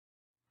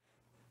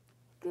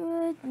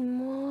Good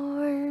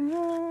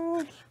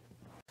morning.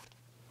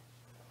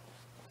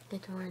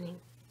 Good morning.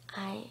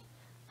 I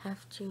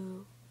have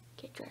to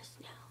get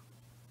dressed now.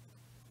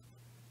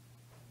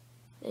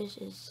 It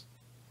is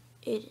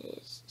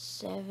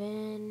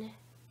 7:20.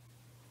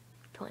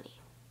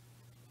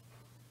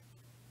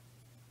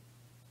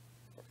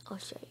 I'll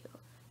show you.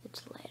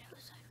 It's light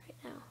outside right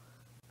now.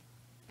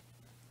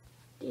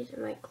 These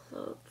are my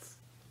clothes.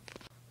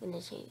 I'm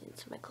gonna change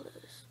into my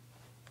clothes.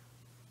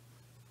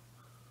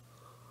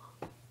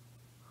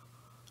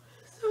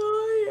 So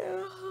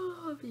yeah,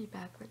 I'll be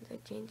back once I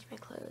change my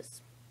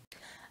clothes.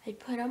 I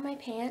put on my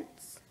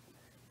pants,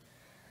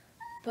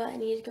 but I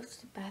need to go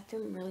to the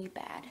bathroom really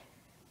bad.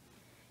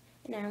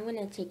 And I'm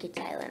gonna take a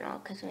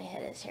Tylenol because my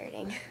head is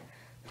hurting.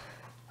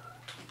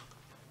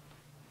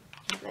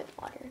 Here's my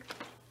water.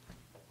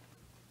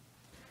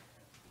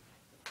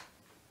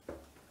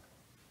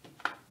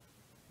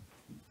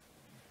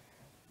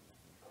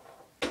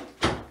 Go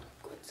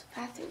to the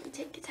bathroom and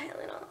take a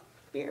Tylenol.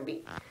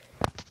 BRB.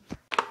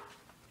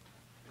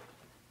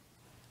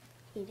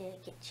 He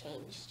didn't get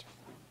changed.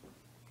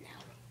 No.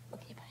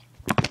 Okay, bye.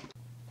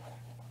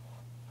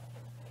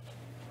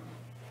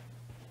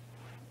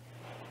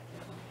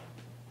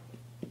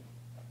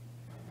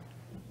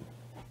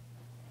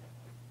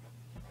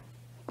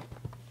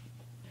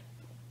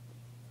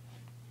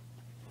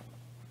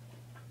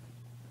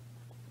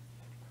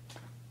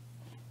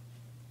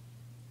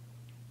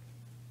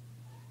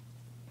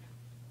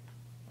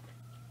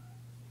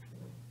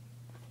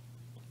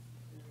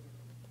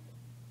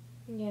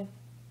 Yeah.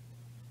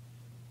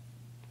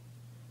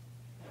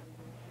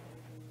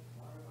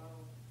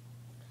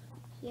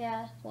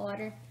 Yeah,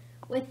 water.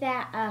 With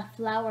that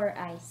flour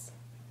ice.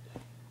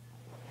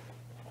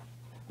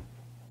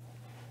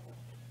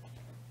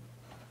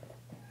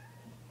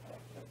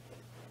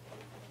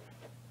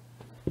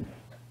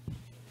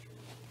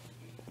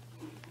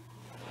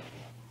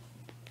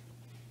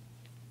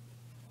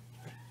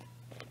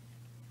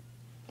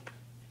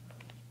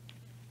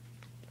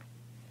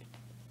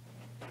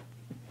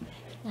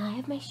 Now I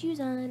have my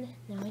shoes on.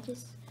 Now I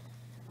just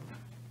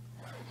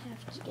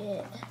have to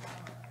get...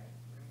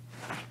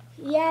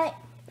 Yeah,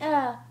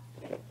 so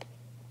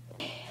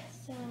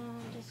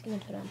I'm just gonna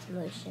put on some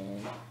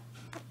lotion.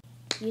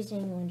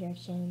 Using One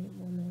Direction,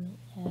 1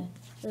 moment.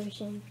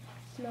 Lotion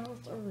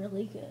smells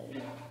really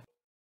good.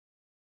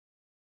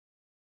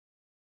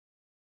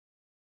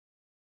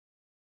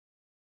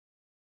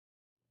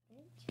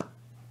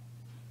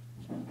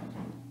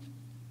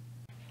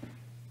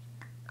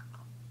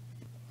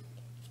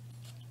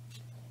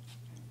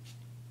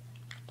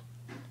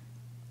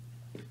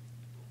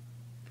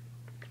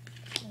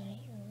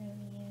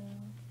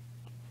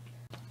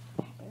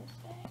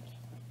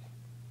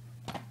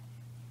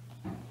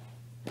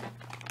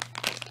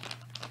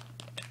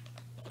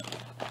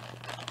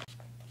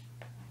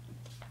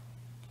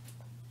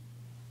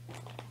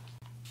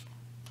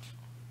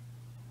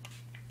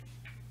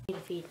 To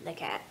feed the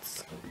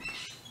cats.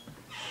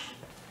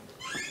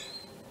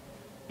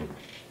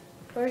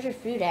 Where's your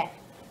food at?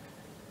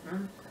 Huh?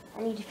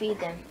 I need to feed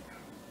them.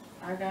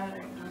 I got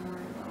it.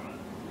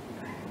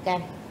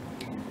 Okay.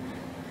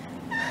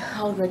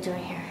 I'll go do my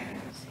hair.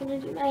 I'm just gonna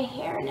do my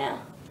hair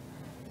now.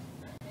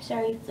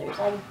 Sorry if there's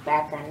like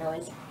background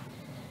noise.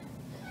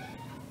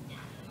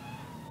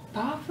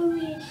 Bye,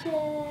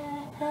 Felicia.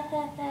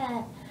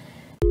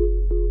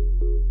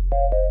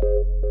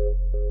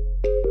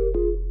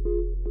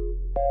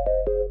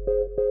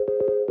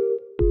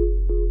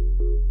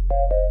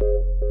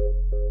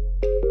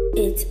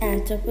 It's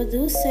Anta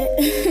Producer. I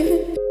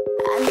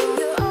know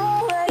you're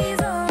always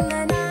on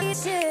that night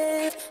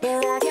shift, but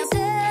I can't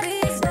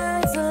stay these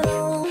nights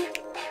alone.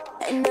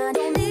 And I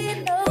don't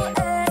need no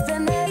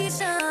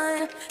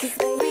explanation, 'cause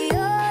baby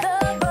you're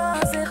the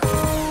boss at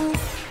home.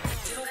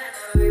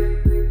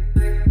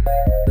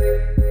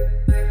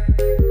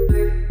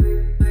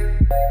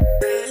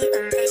 Be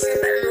impatient,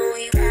 but I know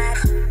you got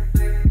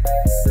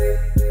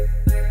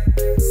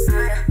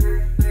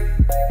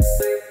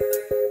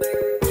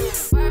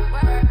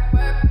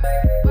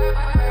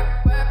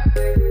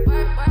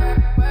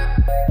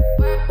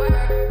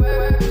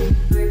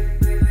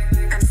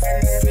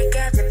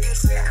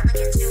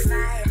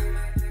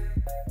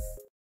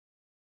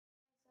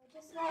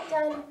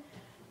done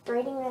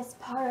braiding this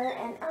part,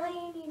 and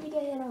I need to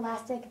get an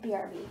elastic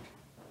BRB.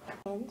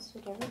 Ends,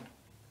 whichever.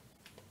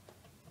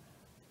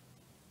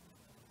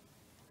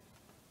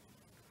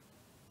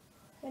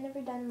 I've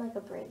never done like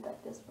a braid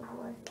like this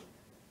before.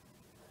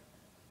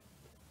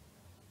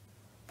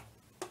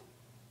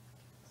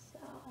 So,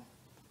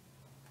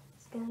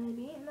 it's gonna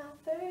be my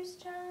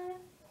first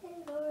time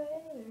in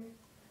forever.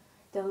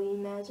 Though you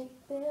magic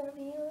will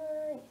be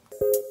light.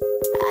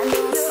 I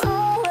know you're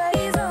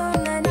always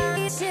on that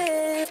night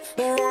shift,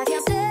 but I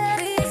can't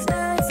stay these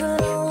nights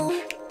alone.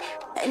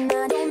 And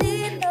I don't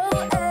need no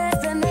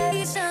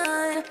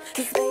explanation,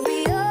 'cause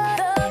baby you're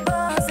the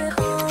boss at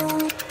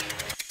home.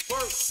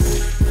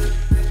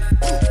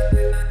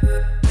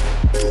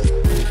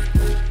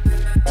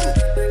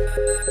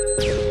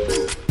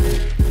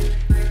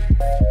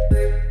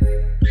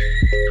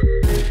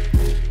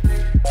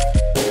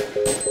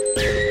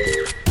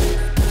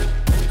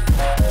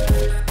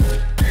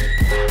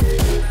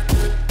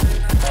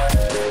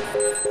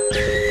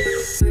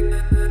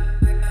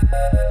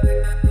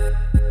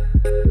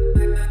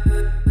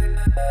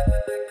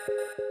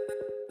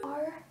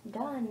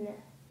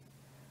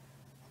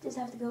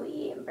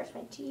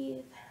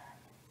 teeth.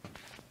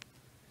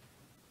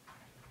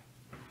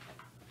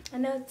 I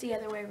know it's the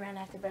other way around.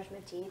 I have to brush my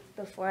teeth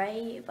before I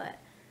eat, but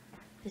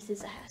this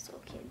is a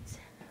hassle, kids.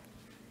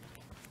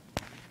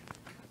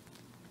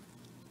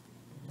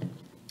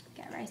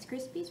 Got Rice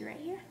Krispies right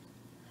here.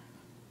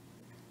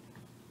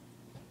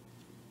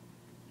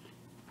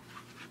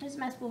 This is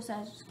my school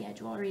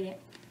schedule. I'll read it.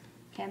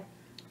 Okay.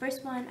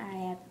 First one,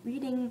 I have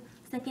reading.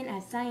 Second, I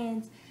have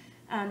science.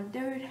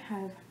 Third, I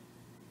have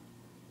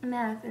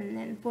math. And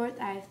then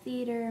fourth, I have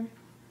theater.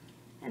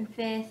 And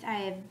fifth, I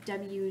have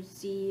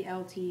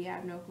WCLT. I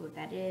have no clue what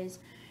that is.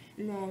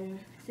 And then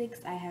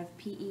sixth, I have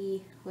PE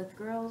with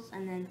girls.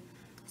 And then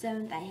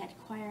seventh, I had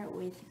choir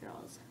with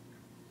girls.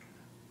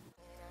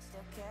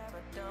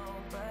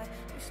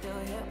 Still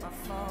hit my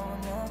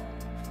phone up,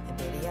 and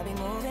baby I'll be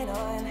moving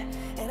on,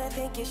 and I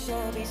think it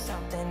should be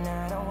something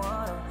I don't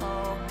wanna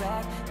hold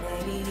back.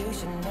 Maybe you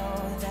should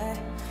know that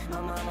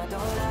my mama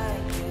don't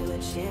like you,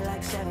 and she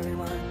likes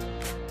everyone,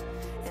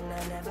 and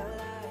I never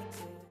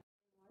liked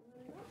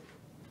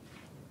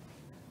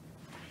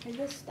you. And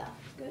this stuff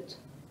is good.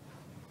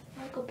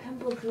 Like a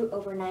pimple grew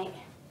overnight.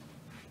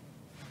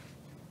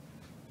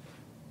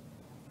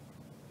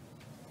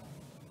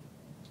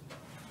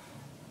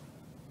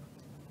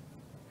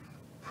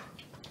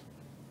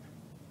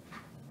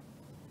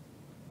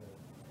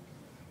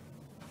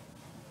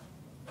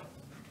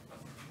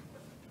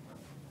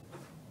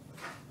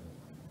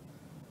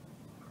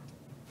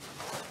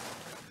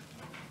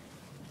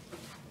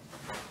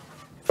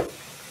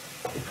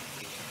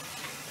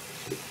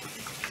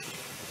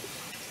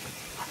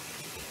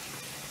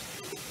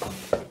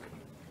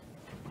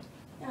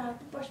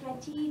 Brush my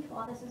teeth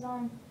while this is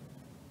on.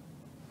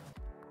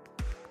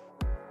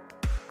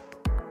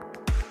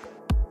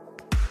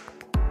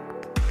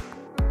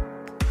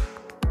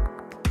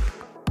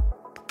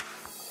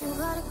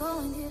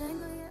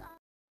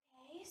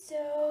 Okay,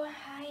 so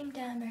I'm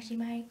done brushing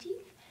my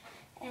teeth,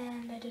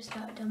 and I just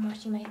got done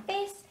washing my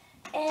face,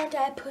 and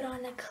I put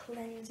on a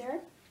cleanser.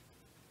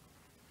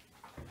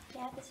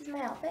 Yeah, this is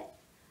my outfit.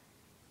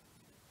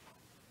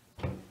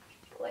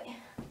 Boy,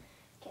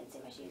 can't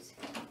see my shoes.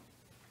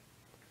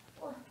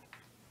 Oh,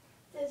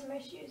 there's my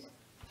shoes.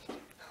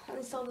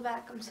 Only saw the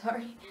back, I'm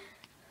sorry.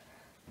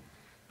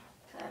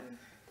 And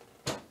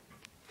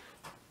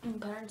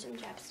put on some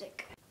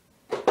chapstick.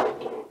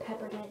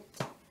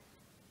 Peppermint.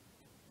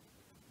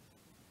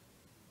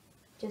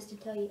 Just to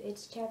tell you,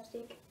 it's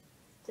chapstick.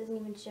 Doesn't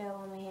even show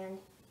on my hand.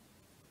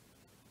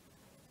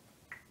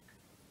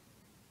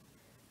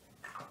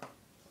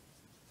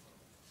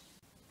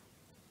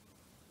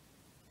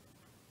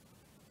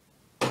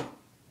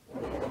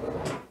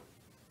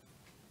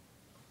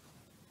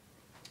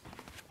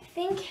 I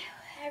think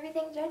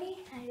everything's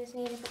ready. I just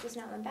need to put this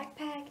in my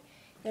backpack.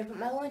 Then put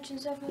my lunch and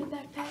stuff in my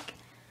backpack.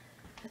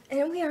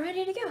 And we are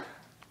ready to go.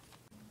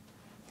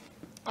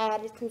 I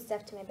added some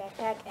stuff to my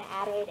backpack. I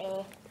added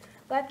a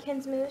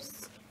Webkinz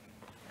mousse.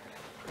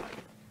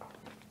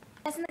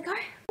 That's in the car.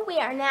 We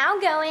are now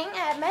going. I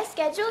have my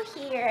schedule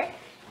here.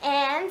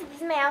 And this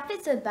is my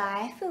outfit, so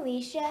by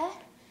Felicia.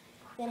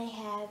 Then I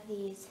have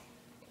these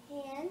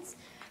pants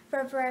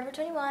from Forever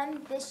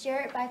 21. This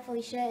shirt by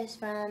Felicia is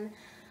from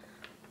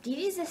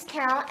DD's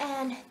Discount,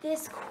 and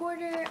this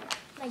quarter,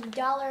 like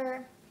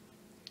dollar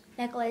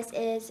necklace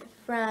is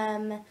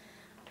from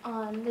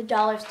the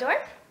dollar store.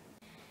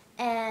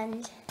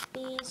 And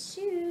these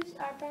shoes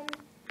are from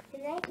the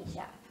Nike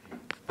shop.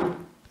 I'll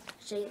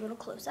show you a little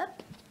close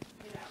up.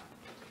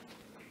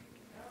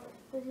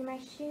 These are my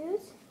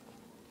shoes.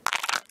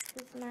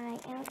 This is my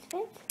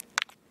outfit.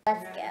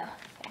 Let's go. Okay.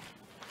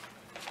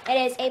 It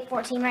is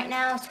 8:14 right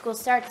now. School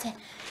starts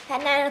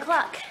at 9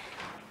 o'clock.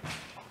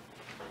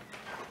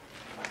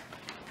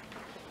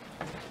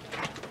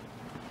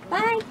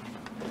 Bye.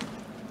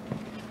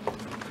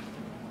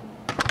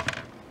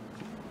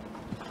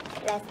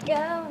 Let's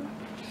go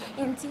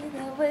into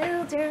the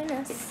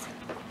wilderness.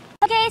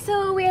 Okay,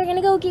 so we're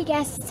gonna go get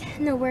gas.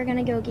 No, we're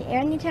gonna go get air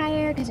in the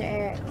tire because our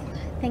air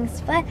thing's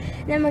flat.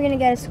 And then we're gonna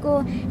go to school.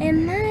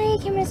 And my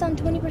camera's on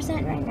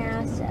 20% right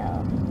now, so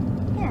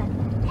yeah.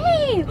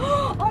 Hey!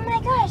 Oh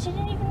my gosh, I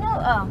didn't even know.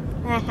 Oh,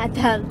 I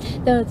thought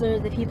those are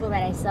the people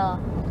that I saw.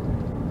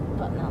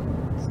 But no,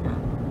 it's not.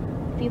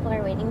 People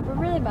are waiting for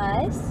the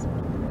bus.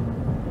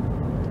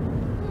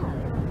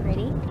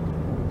 Pretty.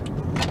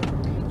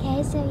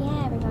 Okay, so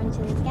yeah, we're going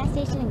to this gas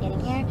station and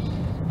getting air.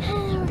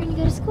 And we're gonna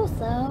go to school,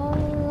 so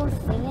we'll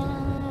see ya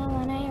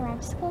when I arrive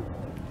at school.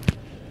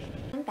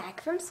 I'm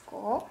back from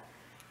school,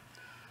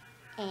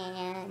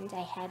 and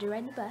I had to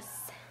ride the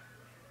bus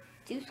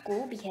to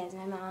school because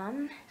my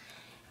mom,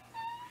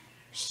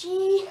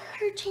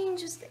 her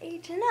change was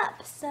 8 and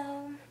up,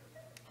 so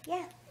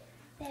yeah,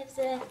 that was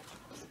a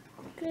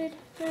good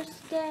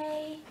first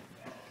day.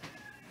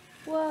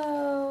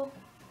 Whoa.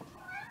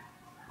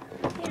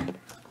 Yeah,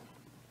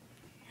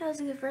 that was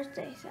a good first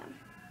day, so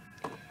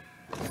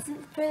that's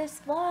it for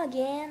this vlog,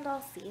 and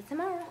I'll see you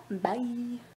tomorrow. Bye.